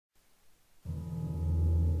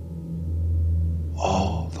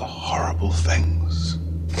couple things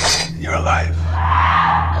in your life.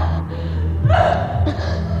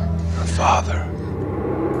 Your father.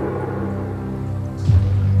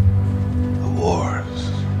 The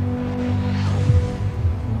wars.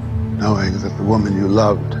 Knowing that the woman you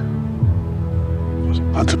loved was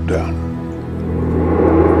hunted down.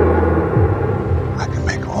 I can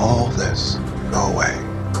make all this go away.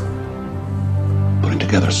 Putting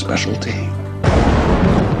together a special team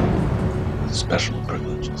with special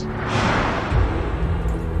privileges.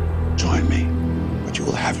 Join me, but you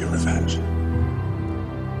will have your revenge.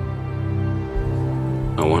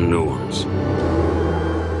 I want new ones.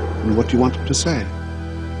 And what do you want them to say?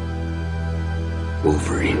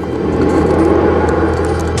 Wolverine.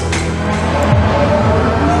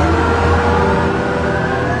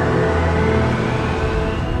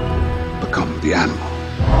 Become the animal.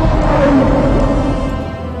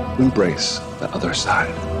 Embrace the other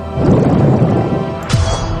side.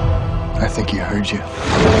 I think he heard you.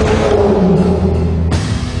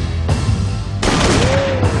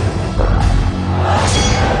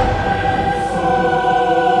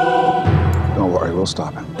 Don't worry, we'll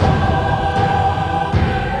stop him.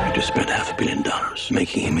 I just spent $500 million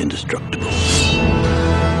making him indestructible.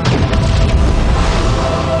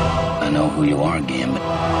 I know who you are, Gambit.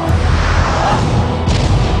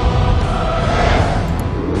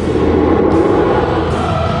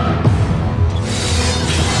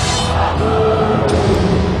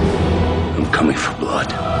 I'm coming for blood.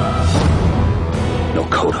 No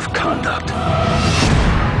code of conduct.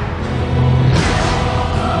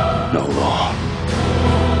 No law.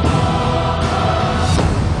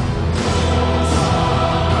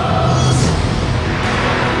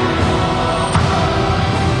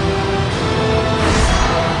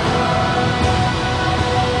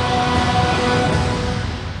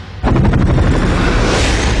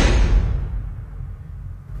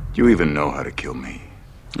 Do you even know how to kill me?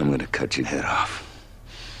 I'm gonna cut your head off.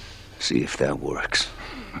 See if that works.